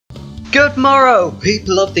Good morrow,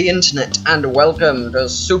 people of the internet, and welcome to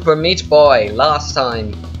Super Meat Boy. Last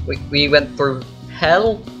time, we went through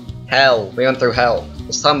hell? We went through hell.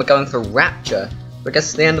 This time we're going through Rapture, which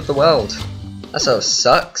gets to the end of the world. That sort of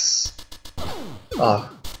sucks. Oh,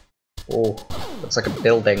 looks like a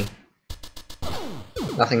building.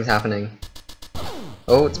 Nothing's happening.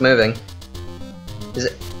 Oh, it's moving. Is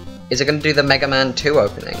it gonna do the Mega Man 2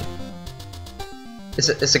 opening? Is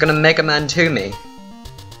it gonna Mega Man 2 me?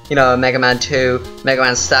 You know, Mega Man 2, Mega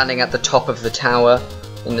Man standing at the top of the tower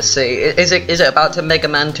in the sea. Is it about to Mega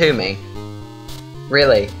Man 2 me?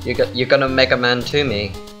 Really? You're gonna Mega Man 2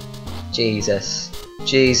 me? Jesus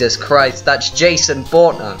Christ, that's Jason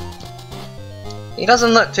Bortner. He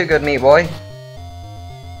doesn't look too good, me boy.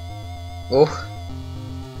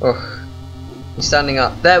 He's standing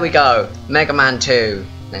up. There we go. Mega Man 2.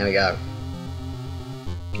 There we go.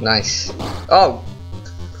 Nice. Oh.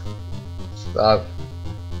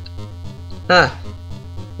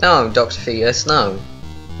 No, Dr. Fetus, no.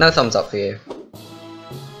 No thumbs up for you.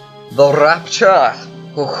 The Rapture!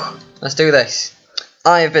 Let's do this.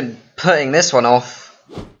 I've been putting this one off.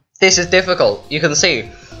 This is difficult, you can see.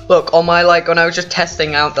 Look, on my, when I was just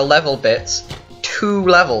testing out the level bits, 2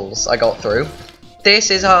 levels I got through.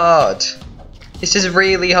 This is hard. This is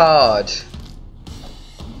really hard.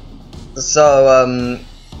 So,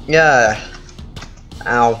 yeah.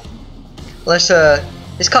 Ow.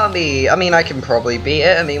 This can't be, I mean, I can probably beat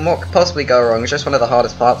it. I mean, what could possibly go wrong? It's just one of the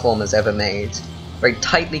hardest platformers ever made. Very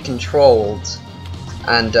tightly controlled,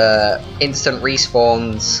 and instant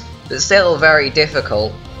respawns, but still very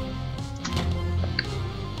difficult.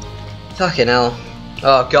 Fucking hell.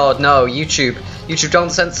 Oh god, no, YouTube. YouTube,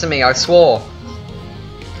 don't censor me, I swore.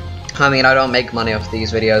 I mean, I don't make money off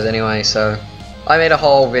these videos anyway, so... I made a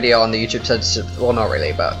whole video on the YouTube censorship, well, not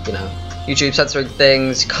really, but, you know. YouTube censoring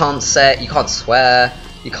things, you can't swear,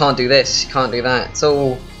 you can't do this, you can't do that. It's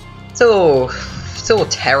all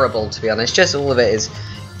terrible, to be honest. Just all of it is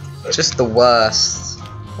just the worst.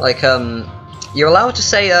 Like, you're allowed to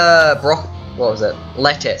say, what was it?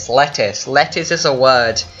 Lettuce. Lettuce is a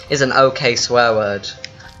word, is an okay swear word,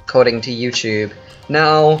 according to YouTube.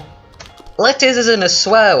 Now, lettuce isn't a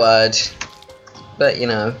swear word, but, you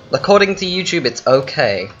know, according to YouTube, it's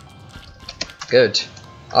okay. Good.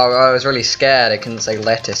 Oh, I was really scared I couldn't say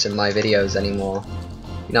lettuce in my videos anymore.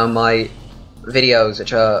 You know, my videos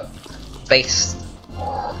which are based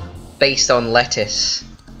on lettuce.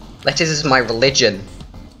 Lettuce is my religion.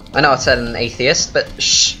 I know I said an atheist, but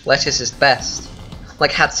shh, lettuce is best.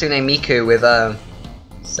 Like Hatsune Miku with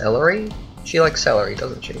celery? She likes celery,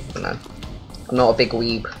 doesn't she? I don't know. I'm not a big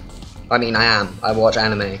weeb. I mean, I am. I watch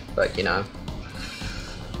anime, but you know.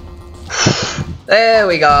 There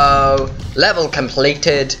we go. Level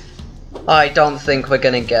completed. I don't think we're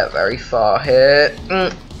gonna get very far here.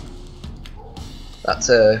 That's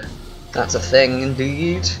a thing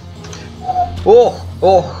indeed.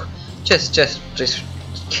 Just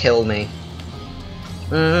kill me.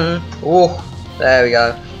 There we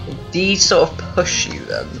go. These sort of push you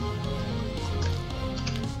then.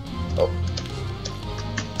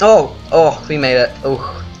 Oh, we made it.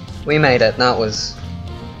 We made it. That was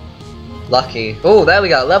lucky. Oh, there we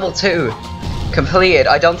go. Level 2 completed.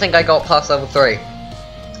 I don't think I got past level 3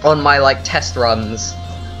 on my test runs,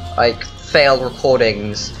 failed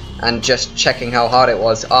recordings, and just checking how hard it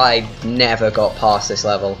was. I never got past this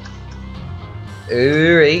level.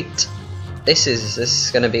 Alright. This is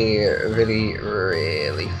gonna be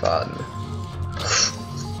really fun.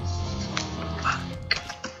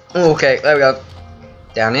 Okay, there we go.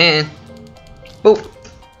 Down here. Boop.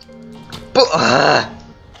 Boop.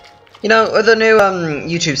 You know, with the new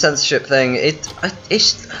YouTube censorship thing,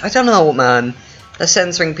 I don't know, man. They're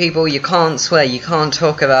censoring people. You can't swear. You can't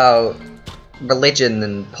talk about religion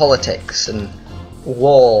and politics and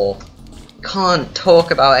war. You can't talk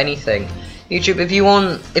about anything. YouTube, if you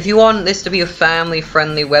want this to be a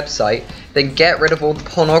family-friendly website, then get rid of all the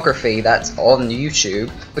pornography that's on YouTube,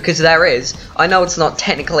 because there is. I know it's not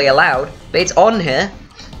technically allowed, but it's on here.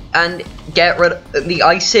 And get rid of the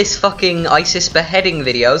ISIS beheading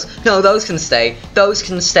videos. No, those can stay. Those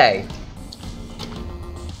can stay.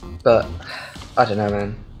 But I don't know,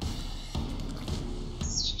 man.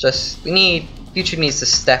 It's just YouTube needs to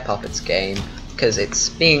step up its game, because it's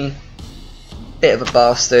being a bit of a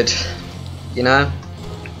bastard, you know?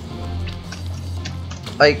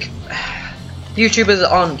 YouTubers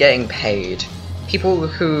aren't getting paid. People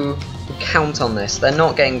who count on this, they're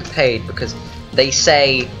not getting paid because they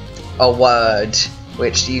say a word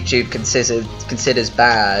which YouTube considers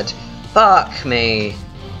bad. Fuck me.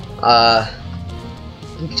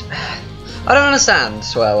 I don't understand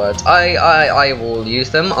swear words. I will use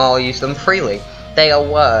them. I'll use them freely. They are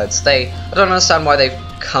words. I don't understand why they've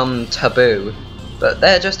come taboo, but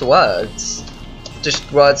they're just words.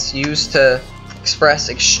 Just words used to express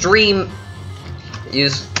extreme.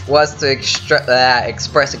 Use words to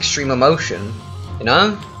express extreme emotion. You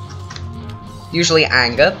know. Usually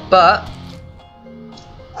anger, but.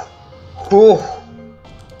 Whew,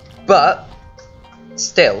 but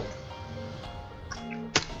still.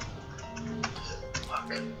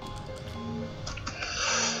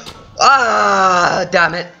 Ah,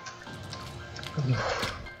 damn it.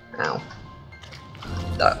 Ow.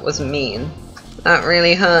 That was mean. That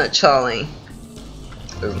really hurt, Charlie.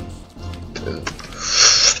 Boom. Boom.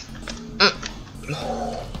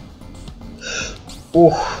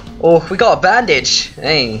 Oh, we got a bandage.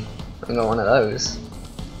 Hey, I got one of those.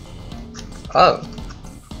 Oh.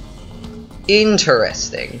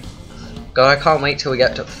 Interesting. God, I can't wait till we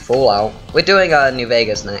get to Fallout. We're doing New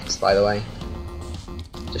Vegas next, by the way.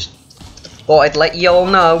 Just thought I'd let you all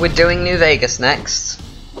know we're doing New Vegas next.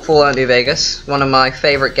 Fallout New Vegas, one of my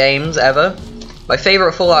favourite games ever. My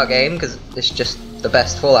favourite Fallout game, because it's just the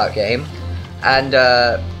best Fallout game. And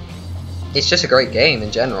it's just a great game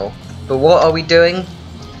in general. But what are we doing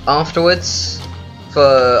afterwards?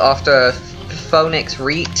 After Phoenix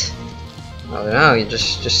Reet? I don't know, you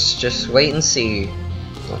just wait and see.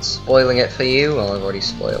 Not spoiling it for you. Well, I've already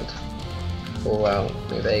spoiled. Fallout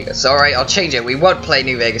New Vegas. Alright, I'll change it. We won't play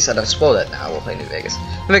New Vegas, and I've spoiled it now. We'll play New Vegas.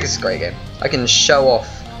 New Vegas is a great game. I can show off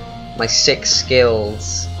my 6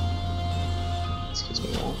 skills. Excuse me,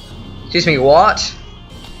 what? Excuse me, what?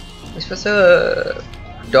 I'm supposed to...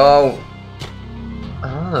 Don't.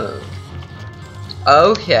 Oh.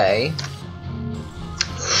 Okay.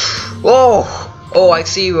 Whoa! Oh, I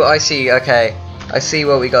see, okay. I see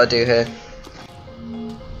what we gotta do here.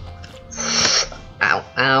 Ow,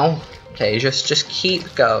 ow. Okay, just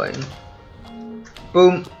keep going.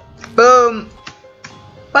 Boom. Boom!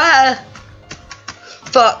 Ah!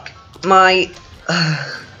 Fuck my...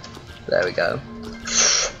 There we go.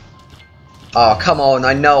 Oh, come on,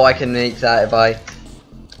 I know I can make that if I...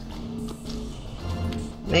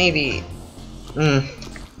 Maybe... I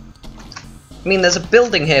mean, there's a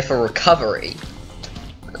building here for recovery.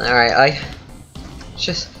 Alright, I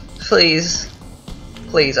just please,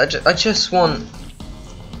 I just want.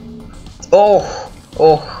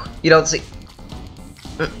 Oh, you don't see.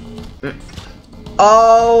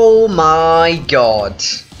 Oh my god,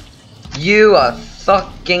 you are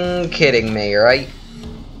fucking kidding me, right?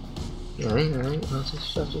 Alright, I'll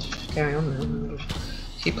just carry on, man.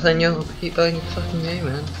 Keep playing your fucking game,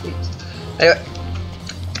 man. Please. Anyway,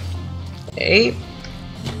 hey,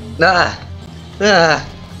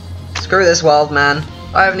 screw this world, man.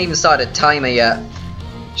 I haven't even started a timer yet.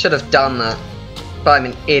 Should have done that. But I'm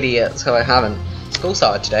an idiot, so I haven't. School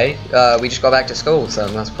started today. We just got back to school, so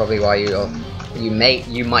that's probably why you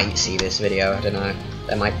might see this video. I don't know.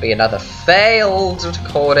 There might be another failed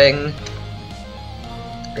recording.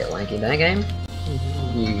 A bit laggy there, game.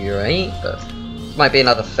 You're right, but might be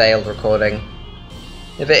another failed recording.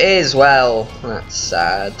 If it is, well, that's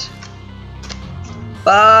sad.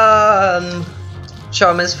 Fun!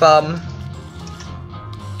 Chum is fun.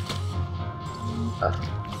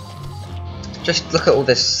 Just look at all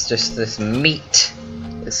this, this meat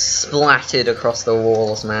that's splattered across the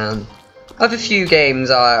walls, man. I have a few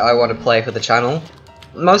games I want to play for the channel.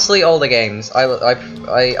 Mostly older games. I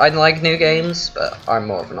like new games, but I'm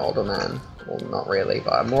more of an older man. Well, not really,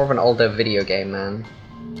 but I'm more of an older video game man.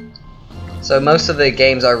 So most of the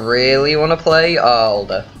games I really want to play are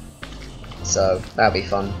older. So that'll be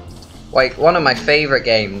fun. Like one of my favorite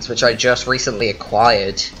games, which I just recently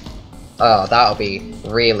acquired. Oh, that'll be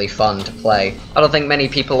really fun to play. I don't think many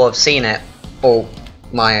people have seen it, or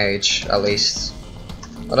my age at least.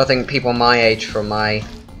 I don't think people my age from my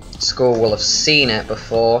school will have seen it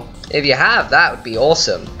before. If you have, that would be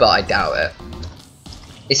awesome, but I doubt it.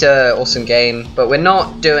 It's an awesome game, but we're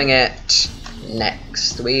not doing it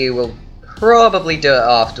next. We will probably do it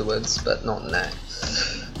afterwards, but not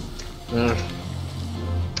next. Whew.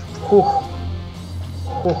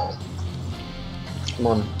 Whew. Come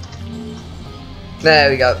on.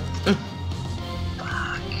 There we go.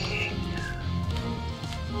 Fucking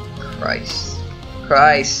Christ.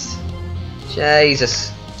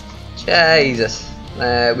 Jesus.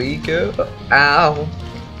 There we go. Ow.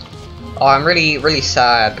 Oh, I'm really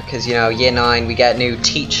sad because, you know, year 9 we get new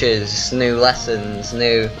teachers, new lessons,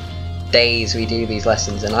 new days we do these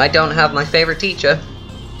lessons, and I don't have my favorite teacher.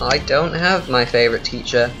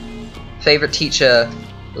 Favorite teacher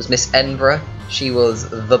was Miss Enbra. She was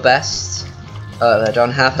the best. I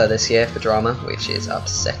don't have her this year for drama, which is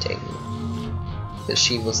upsetting. that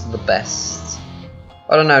she was the best.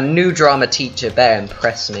 I don't know, new drama teacher better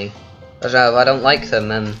impress me. I don't know, if I don't like them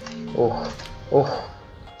then...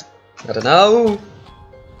 I don't know.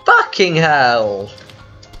 Fucking hell!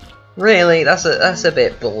 Really? That's a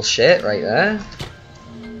bit bullshit right there.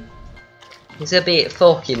 It's a bit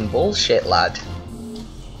fucking bullshit, lad.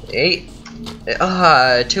 Hey.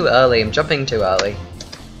 Too early. I'm jumping too early.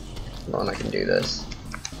 Come on, I can do this.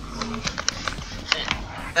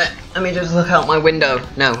 Let me just look out my window.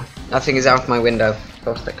 No, nothing is out my window. Of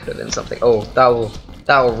course, that could have been something. Oh, that will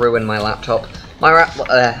ruin my laptop. My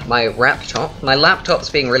laptop's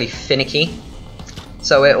being really finicky,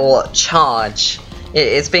 so it will charge.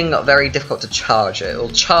 It's being very difficult to charge. It will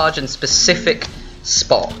charge in specific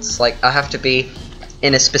spots. Like I have to be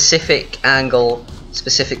in a specific angle,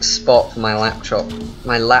 specific spot for my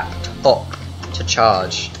laptop to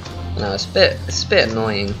charge. You know, it's a bit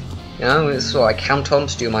annoying. You know, it's what I count on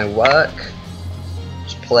to do my work.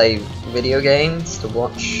 To play video games, to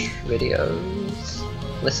watch videos,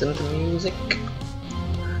 listen to music.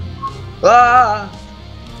 Ah!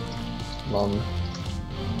 Come on.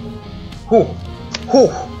 Whew.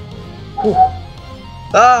 Whew. Whew.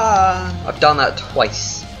 Ah! I've done that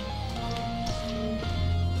twice.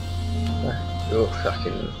 Oh,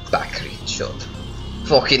 fucking back shot.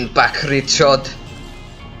 Fucking back shot.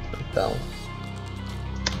 I fell.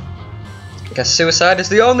 I guess suicide is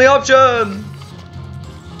the only option!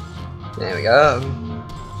 There we go.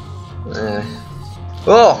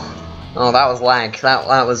 Oh! Oh, that was lag.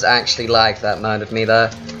 That was actually lag that murdered me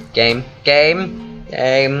there. Game.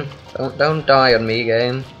 Don't die on me,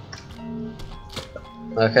 game.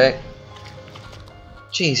 Okay.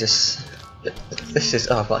 Jesus. This is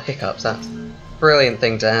what hiccups. That's a brilliant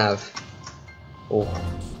thing to have. Oh.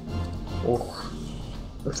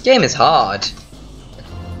 This game is hard.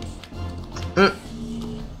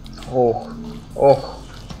 Oh.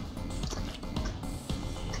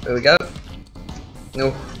 There we go.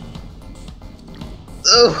 No.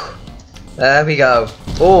 Oh. There we go.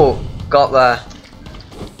 Oh, got there.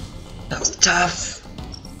 That was tough.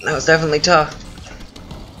 That was definitely tough.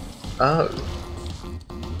 Oh.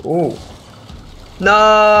 Ooh.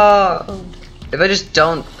 No! If I just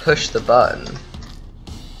don't push the button.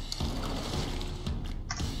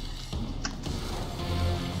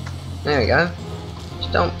 There we go.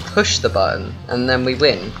 Just don't push the button, and then we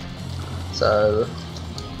win. So,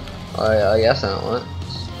 I guess that works.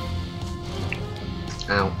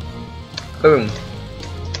 Ow. Boom.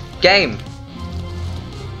 Game!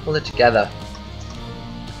 Pull it together.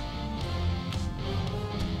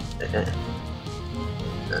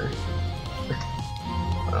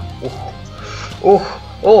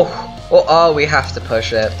 Oh, we have to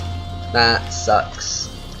push it. That sucks.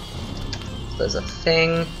 There's a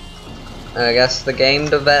thing. I guess the game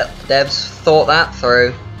devs thought that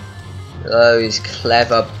through. Those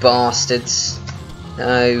clever bastards.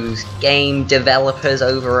 Those game developers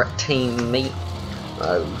over at Team Meat.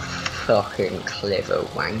 Oh, fucking clever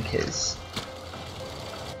wankers.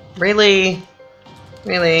 Really?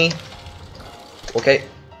 Really? Okay.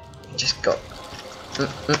 Just got...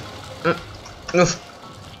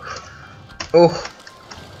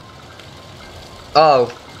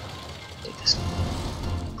 Oh.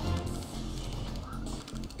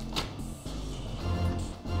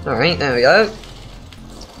 Alright, there we go.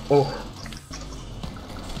 Oh.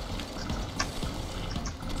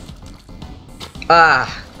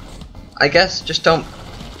 Ah. I guess just don't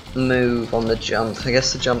move on the jump. I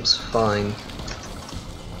guess the jump's fine.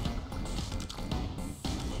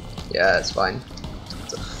 Yeah, it's fine.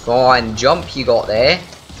 It's a fine jump you got there.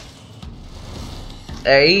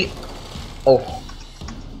 Hey. Oh.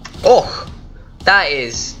 Oh. That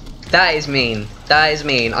is mean. That is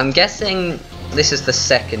mean. I'm guessing this is the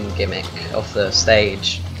second gimmick of the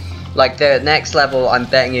stage. Like the next level, I'm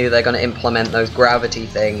betting you they're going to implement those gravity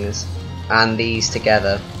things and these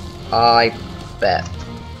together. I bet.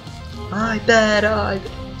 Oh,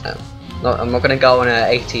 no, I'm not going to go on a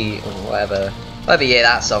 80 or whatever year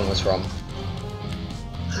that song was from.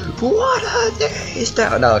 What are these?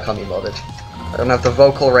 No, I can't be bothered. I don't have the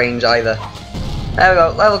vocal range either. There we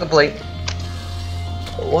go, level complete.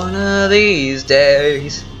 One of these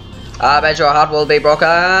days, I bet your heart will be broken.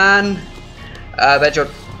 I bet your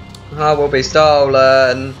heart will be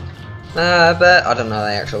stolen. I bet. I don't know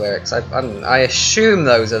the actual lyrics. I assume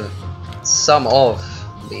those are some of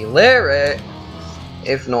the lyrics,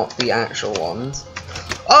 if not the actual ones.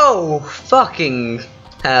 Oh, fucking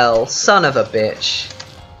hell, son of a bitch.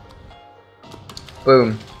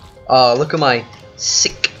 Boom. Oh, look at my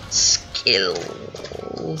sick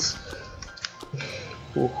skills.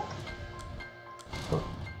 Ooh.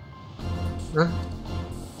 Huh?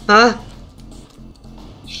 Huh?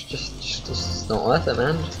 Just not worth it,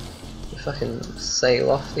 man. You fucking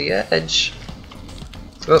sail off the edge.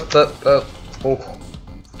 Oh.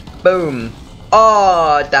 Boom.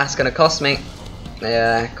 Oh, that's gonna cost me.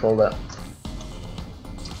 Yeah, called it.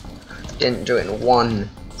 Didn't do it in one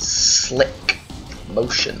slick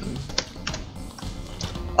motion.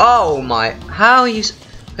 Oh my, how are you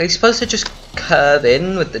supposed to just curve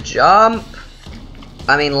in with the jump?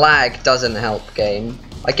 I mean, lag doesn't help, game.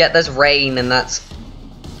 I get there's rain and that's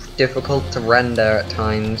difficult to render at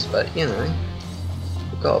times, but you know,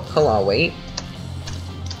 we've got to pull our weight.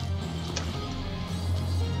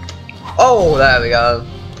 Oh, there we go.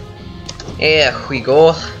 Here we go.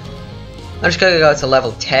 I'm just gonna go to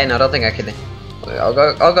level 10. I don't think I can. I'll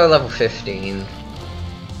go level 15.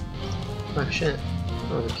 Oh shit.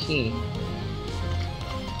 Oh, the key.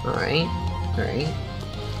 Alright. Alright.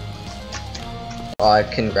 Oh, I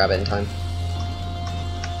couldn't grab it in time.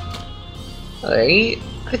 Alright.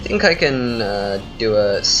 I think I can do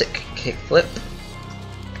a sick kickflip.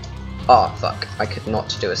 Oh fuck. I could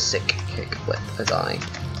not do a sick kickflip as I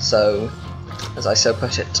so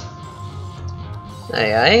put it.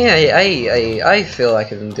 I feel like I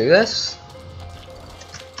can do this.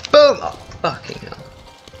 Boom! Oh, fucking hell.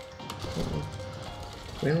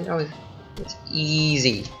 Really? That was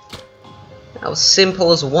easy. That was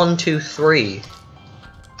simple as 1, 2, 3.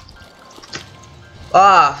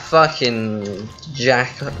 Ah, fucking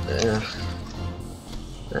Jack. Ugh.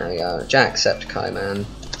 There we go. Jacksepticeye, man.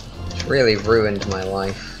 It's really ruined my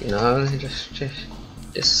life, you know? Just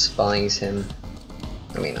despise him.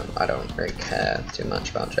 I mean, I don't really care too much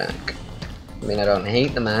about Jack. I mean, I don't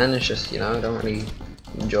hate the man, it's just, you know, I don't really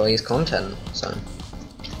enjoy his content, so.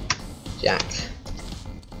 Jack.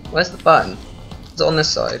 Where's the button? It's on this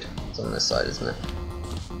side. It's on this side, isn't it?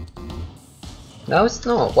 No, it's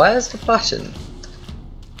not. Where's the button?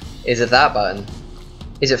 Is it that button?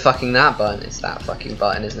 Is it fucking that button? It's that fucking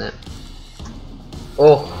button, isn't it?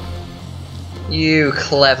 Oh. You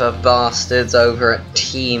clever bastards over at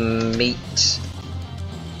Team Meat.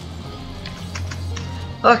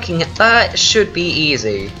 Fucking, that should be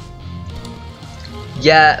easy.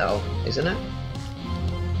 Yeah, oh, isn't it?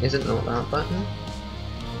 Is it not that button?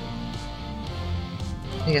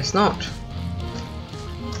 I guess not.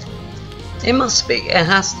 It must be, it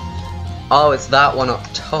has to. Oh, it's that one up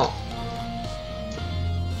top.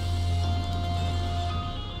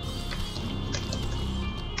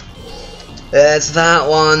 It's that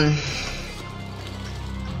one.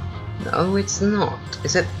 No, it's not.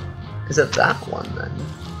 Is it that one then?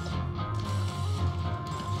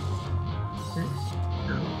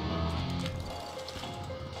 No.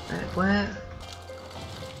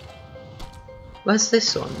 Where's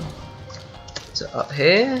this one? Is it up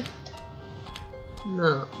here?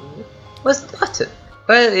 No. Where's the button?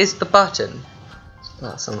 Where is the button?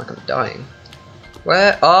 That sounds like I'm dying.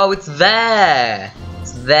 Where? Oh, it's there!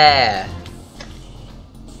 It's there.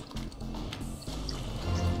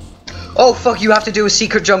 Oh fuck, you have to do a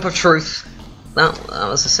secret jump of truth. That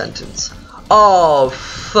was a sentence. Oh,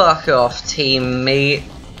 fuck off, teammate.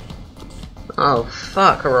 Oh,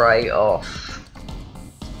 fuck right off.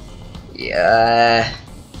 Yeah.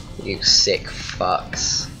 You sick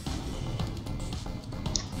fucks.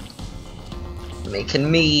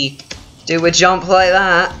 Making me do a jump like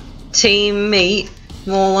that. Teammate.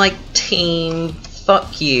 More like team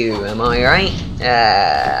fuck you, am I right?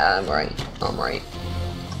 Yeah, I'm right. I'm right.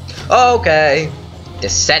 Okay.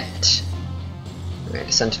 Descent. Okay,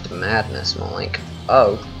 descent into madness, more like.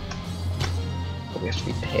 Oh. We have to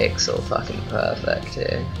be pixel fucking perfect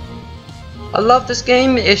here. I love this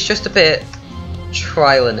game, it's just a bit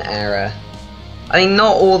trial and error. I mean,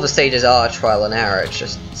 not all the stages are trial and error, it's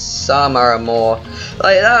just some are more.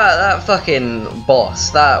 Like that fucking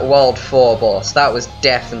boss, that World 4 boss, that was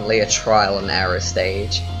definitely a trial and error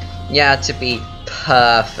stage. You had to be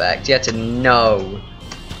perfect, you had to know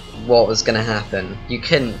what was gonna happen. You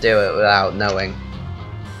couldn't do it without knowing.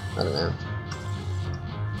 I don't know.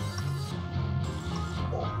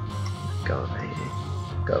 Go over here.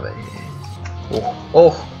 Go over here.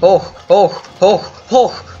 Oh,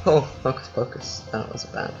 Focus, Focus. That was a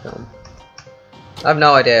bad film. I have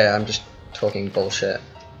no idea, I'm just talking bullshit.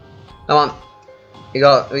 Come on. We's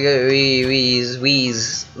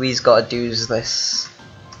gotta do this.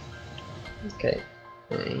 Okay.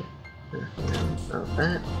 Okay. Not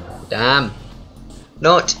that. Damn.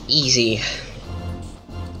 Not easy.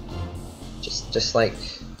 Just like,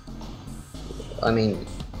 I mean,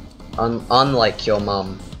 unlike your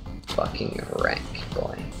mum, fucking wreck,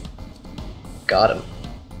 boy. Got him.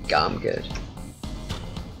 Got him good.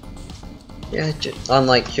 Yeah,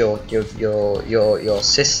 unlike your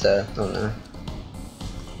sister. Oh no.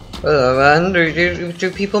 Oh man,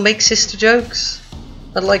 do people make sister jokes?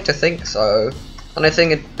 I'd like to think so. And I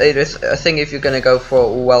think if you're gonna go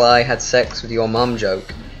for well, I had sex with your mum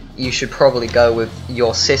joke, you should probably go with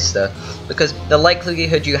your sister, because the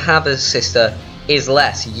likelihood you have a sister is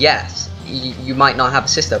less. Yes, you might not have a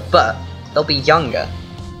sister, but they'll be younger.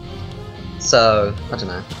 So I don't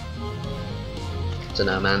know. I don't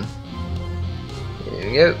know, man. Here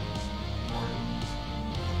we go.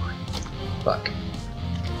 Fuck.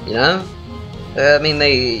 You know? I mean,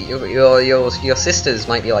 your sisters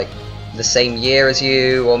might be like the same year as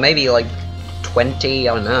you, or maybe like 20.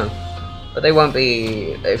 I don't know. But they won't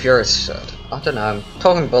be if you're a. I don't know. I'm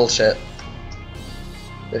talking bullshit.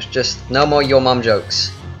 There's just no more your mum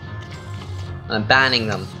jokes. I'm banning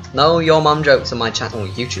them. No your mum jokes on my channel.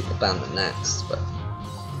 YouTube will ban them next, but.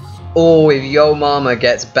 Oh, if Yo Mama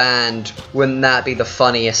gets banned, wouldn't that be the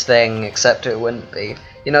funniest thing? Except it wouldn't be.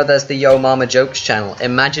 You know, there's the Yo Mama Jokes channel.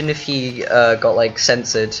 Imagine if he got like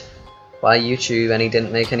censored by YouTube and he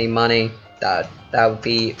didn't make any money. That would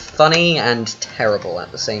be funny and terrible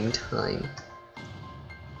at the same time.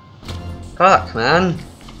 Fuck, man.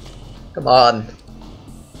 Come on.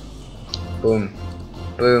 Boom.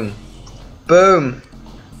 Boom. Boom.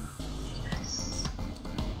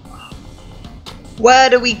 Where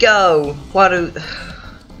do we go? Where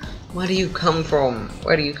do you come from?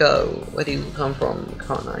 Where do you go? Where do you come from?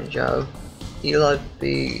 Can't I, Joe? You like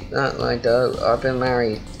be that like dough? I've been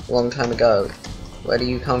married a long time ago. Where do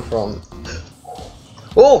you come from?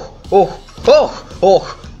 Oh! Oh! Oh!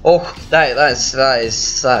 Oh! Oh! That is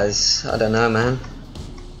I don't know, man.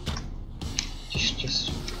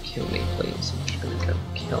 Just kill me, please. I'm just gonna go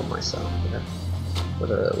kill myself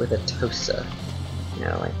with a toaster. You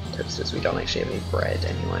know, like toasters, we don't actually have any bread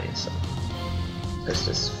anyway, so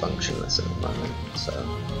toasters functionless at the moment, so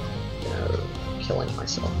you know, killing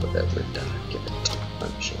myself with it would give it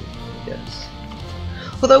function, I guess.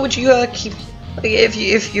 Although, would you keep like,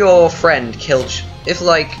 if your friend killed, if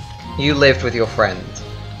like you lived with your friend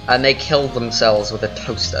and they killed themselves with a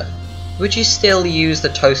toaster, would you still use the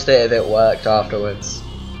toaster if it worked afterwards?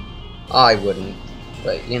 I wouldn't,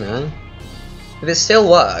 but you know, if it still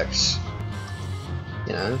works.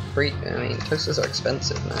 You know, I mean, toasters are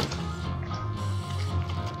expensive, man.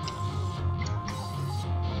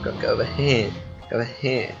 Go over here. Go over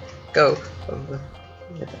here. Go over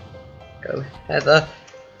here. Go, Heather.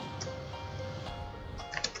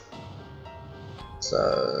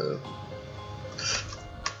 So...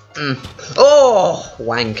 Oh!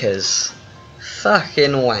 Wankers.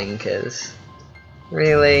 Fucking wankers.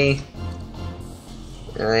 Really?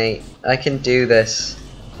 Alright, I can do this.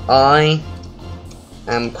 I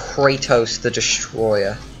am Kratos the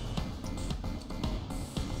Destroyer.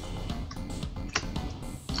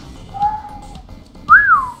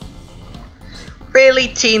 Really,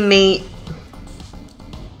 Team Meat?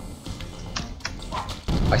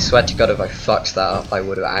 I swear to God, if I fucked that up, I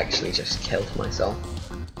would have actually just killed myself.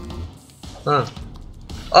 Huh.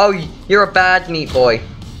 Oh, you're a bad meat boy.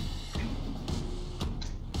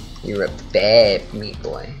 You're a bad meat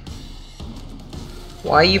boy.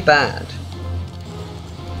 Why are you bad?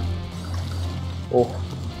 Oh,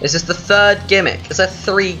 is this the third gimmick? Is there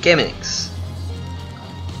 3 gimmicks?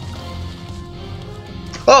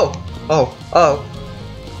 Oh! Oh! Oh!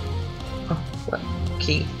 Oh, what?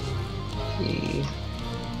 Key. Key.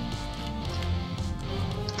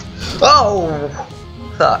 Oh!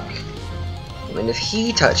 Fuck. I mean, if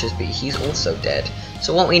he touches me, he's also dead.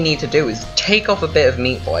 So what we need to do is take off a bit of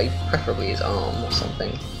Meat Boy, preferably his arm or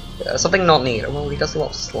something. Something not neat. Well, he does a lot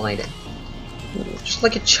of sliding. Just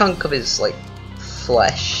like a chunk of his, like,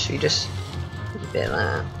 flesh. You just a bit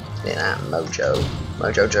of that mojo,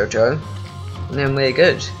 Jojo, and then we're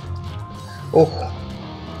good. Oh,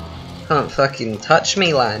 can't fucking touch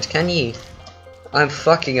me, lad, can you? I'm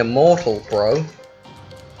fucking immortal, bro.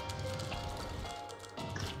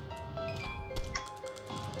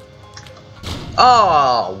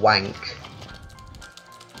 Oh, wank.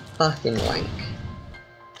 Fucking wank.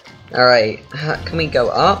 Alright, can we go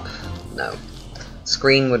up? No.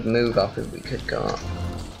 Screen would move up if we could go up.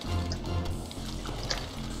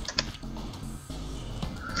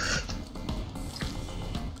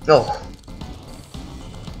 Oh.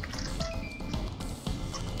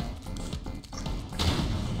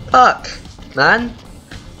 Fuck, man.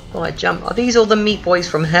 Oh, I jump. Are these all the meat boys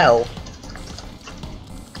from hell?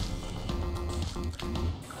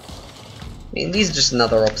 I mean, these are just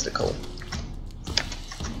another obstacle.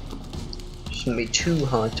 Shouldn't be too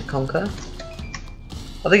hard to conquer.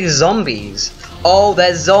 Are these zombies? Oh,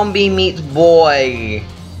 they're zombie meat boy.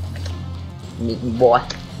 Boy.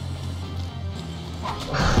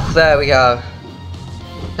 There we go.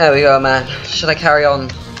 There we go, man. Should I carry on?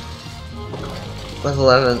 Level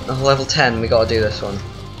 11, level 10. We gotta do this one.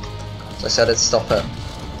 So I said I'd stop at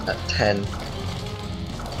 10.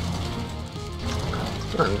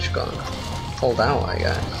 I'm just gonna hold out, I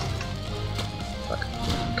guess. Fuck.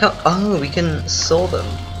 Oh, we can saw them.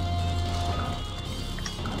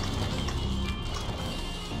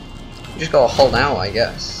 You just gotta hold out, I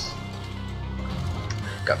guess.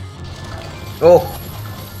 Go. Oh!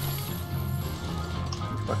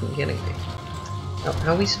 Are you fucking kidding me?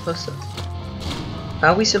 How are we supposed to?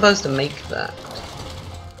 How are we supposed to make that?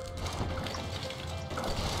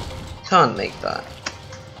 Can't make that.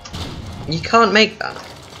 You can't make that.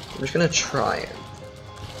 I'm just gonna try it.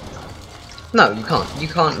 No, you can't. You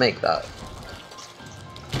can't make that.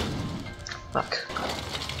 Fuck.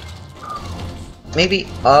 Maybe.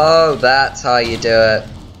 Oh, that's how you do it.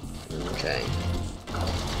 Okay.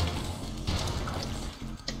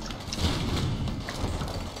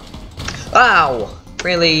 Ow!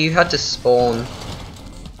 Really? You had to spawn.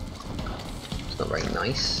 It's not very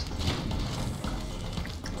nice.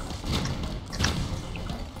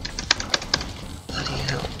 Bloody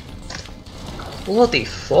hell. Bloody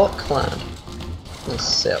fuck, man. Let's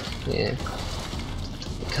sit up here.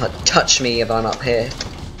 You can't touch me if I'm up here.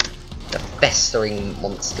 The festering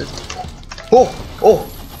monsters. Oh! Oh!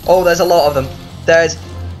 Oh, there's a lot of them. There's...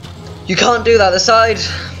 You can't do that, the side!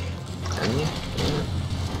 Can you? Yeah.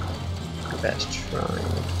 I better try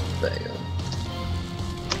and fail.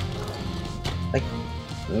 Like,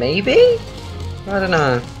 maybe? I don't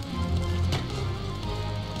know.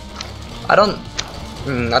 I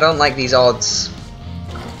don't like these odds.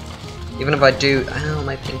 Even if I do... Ow,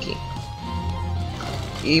 my pinky.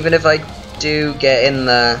 Even if I do get in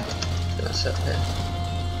there... I'm gonna sit here.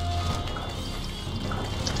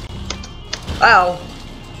 Ow!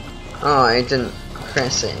 Oh, I didn't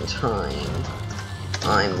press it in time.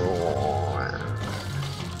 I'm wrong.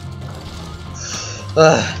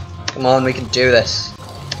 Come on, we can do this.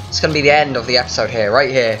 It's gonna be the end of the episode here,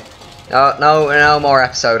 right here. No more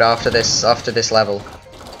episode after this level,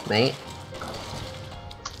 mate.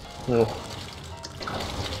 Ooh.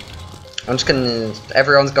 I'm just gonna...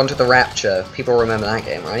 Everyone's gone to the Rapture. People remember that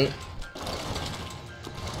game, right?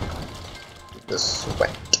 The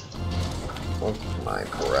sweat of my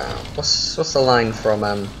brow. What's the line from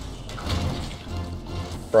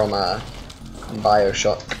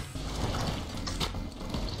Bioshock?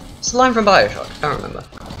 What's the line from Bioshock? I can't remember.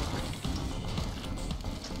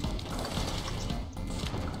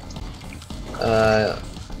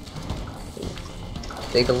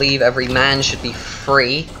 They believe every man should be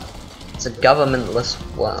free. It's a governmentless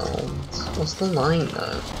world. What's the line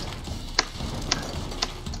though?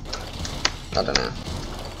 I don't know.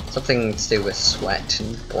 Something to do with sweat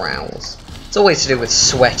and brows. It's always to do with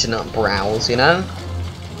sweat and not brows, you know?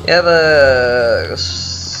 Yeah, the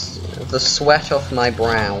sweat off my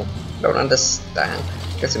brow. I don't understand.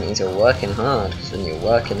 I guess it means you're working hard, because when you're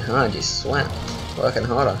working hard, you sweat. Working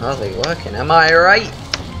hard or hardly working, am I right?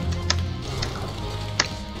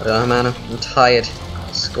 I don't know, man, I'm tired.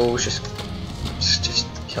 School's just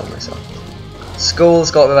kill myself.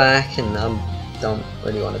 School's got me back, and I don't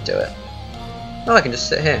really want to do it. Oh, I can just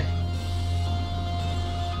sit here.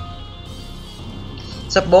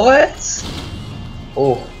 What's up, boys?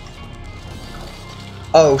 Oh.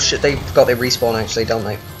 Oh shit, they forgot they respawn actually, don't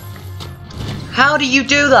they? How do you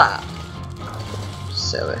do that?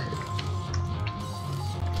 Silly.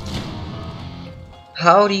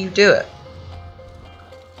 How do you do it?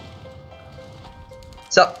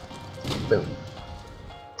 What's up? Boom.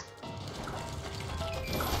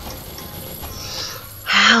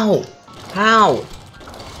 How? How?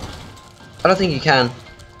 I don't think you can.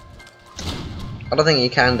 I don't think you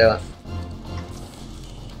can do it.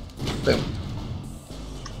 Boom.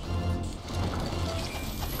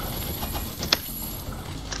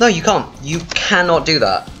 No, you can't. You cannot do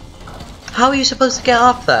that. How are you supposed to get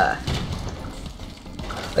up there?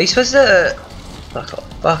 Are you supposed to... Fuck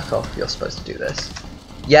off. Fuck off. You're supposed to do this.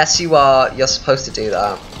 Yes, you are. You're supposed to do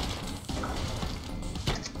that.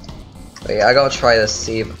 Wait, I gotta try this,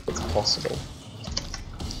 see if it's possible.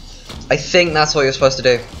 I think that's what you're supposed to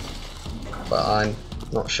do. But I'm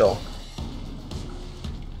not sure.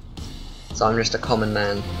 So I'm just a common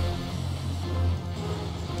man.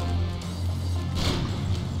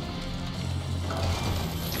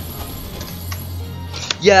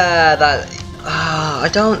 Yeah, that... I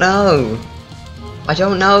don't know. I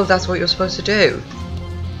don't know if that's what you're supposed to do.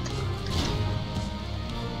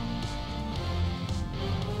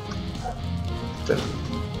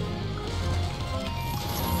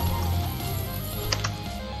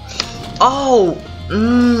 Oh!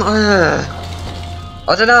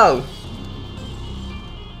 I don't know.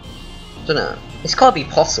 It's gotta be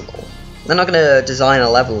possible. They're not gonna design a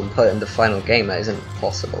level and put it in the final game that isn't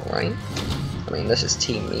possible, right? I mean, this is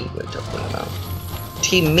Team Meat we're talking about.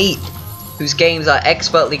 Team Meat, whose games are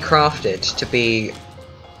expertly crafted to be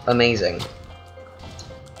amazing.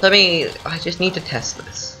 I just need to test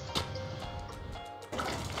this.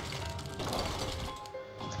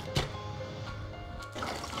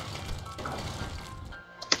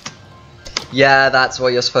 Yeah, that's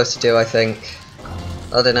what you're supposed to do, I think.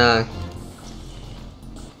 I don't know.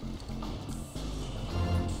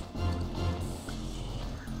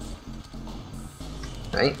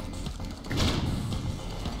 Right?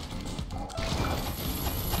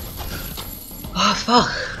 Oh,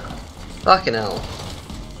 fuck! Fucking hell.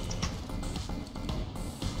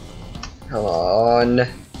 Come on.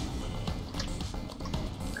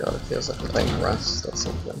 God, it feels like I'm playing Rust or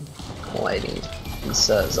something. Alrighty.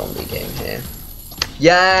 Insert zombie game here.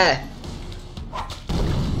 Yeah!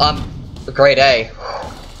 Grade A.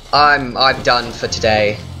 I'm done for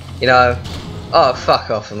today. You know? Oh,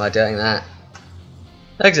 fuck off, am I doing that?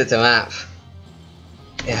 Exit the map.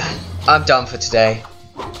 Yeah, I'm done for today.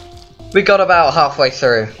 We got about halfway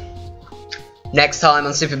through. Next time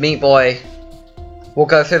on Super Meat Boy, we'll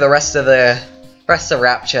go through the rest of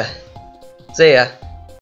Rapture. See ya.